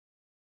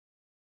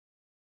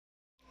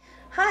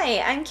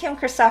Hi, I'm Kim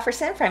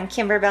Christofferson from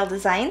Kimberbell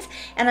Designs,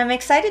 and I'm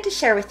excited to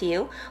share with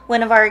you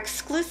one of our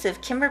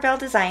exclusive Kimberbell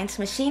Designs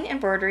machine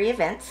embroidery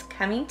events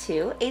coming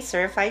to a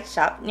certified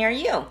shop near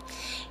you.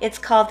 It's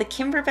called the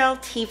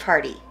Kimberbell Tea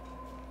Party.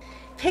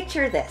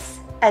 Picture this,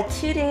 a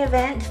 2-day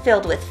event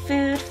filled with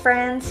food,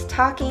 friends,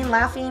 talking,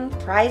 laughing,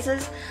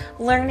 prizes,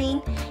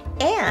 learning,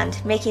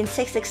 and making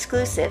 6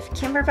 exclusive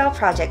Kimberbell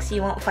projects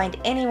you won't find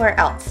anywhere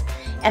else.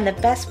 And the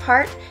best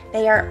part,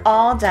 they are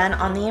all done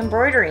on the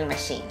embroidery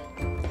machine.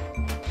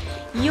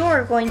 You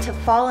are going to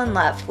fall in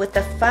love with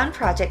the fun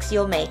projects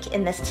you'll make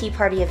in this tea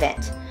party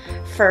event.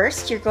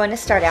 First, you're going to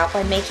start out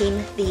by making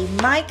the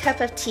My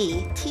Cup of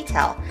Tea tea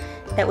towel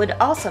that would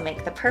also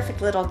make the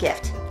perfect little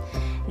gift.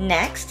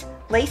 Next,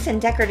 lace and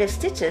decorative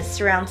stitches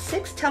surround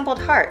 6 tumbled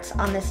hearts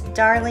on this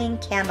darling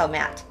candle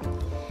mat.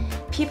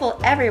 People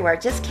everywhere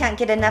just can't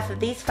get enough of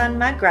these fun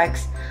mug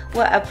rugs.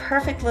 What a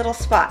perfect little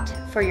spot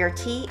for your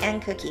tea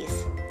and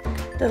cookies.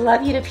 The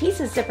Love You to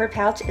Pieces zipper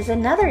pouch is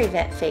another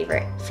event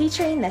favorite,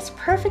 featuring this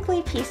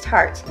perfectly pieced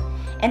heart.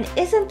 And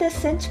isn't this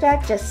cinch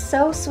bag just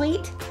so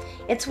sweet?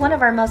 It's one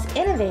of our most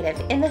innovative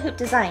in the hoop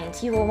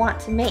designs you will want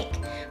to make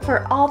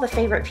for all the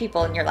favorite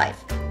people in your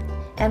life.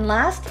 And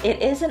last,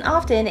 it isn't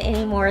often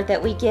anymore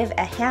that we give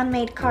a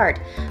handmade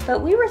card,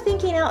 but we were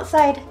thinking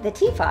outside the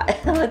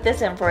teapot with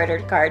this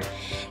embroidered card.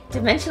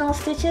 Dimensional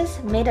stitches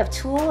made of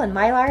tulle and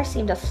mylar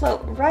seem to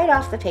float right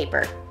off the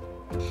paper.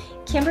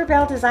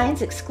 Kimberbell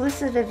Designs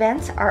exclusive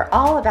events are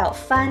all about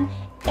fun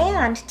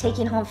and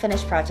taking home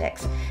finished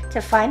projects.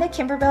 To find a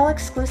Kimberbell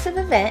exclusive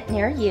event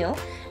near you,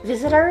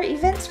 visit our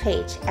events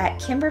page at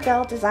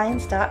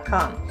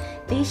kimberbelldesigns.com.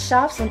 These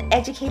shops and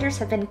educators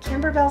have been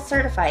Kimberbell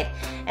certified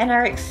and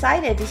are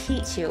excited to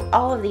teach you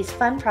all of these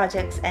fun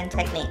projects and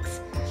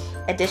techniques.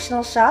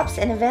 Additional shops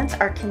and events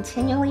are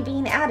continually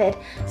being added,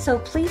 so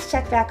please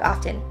check back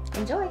often.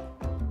 Enjoy!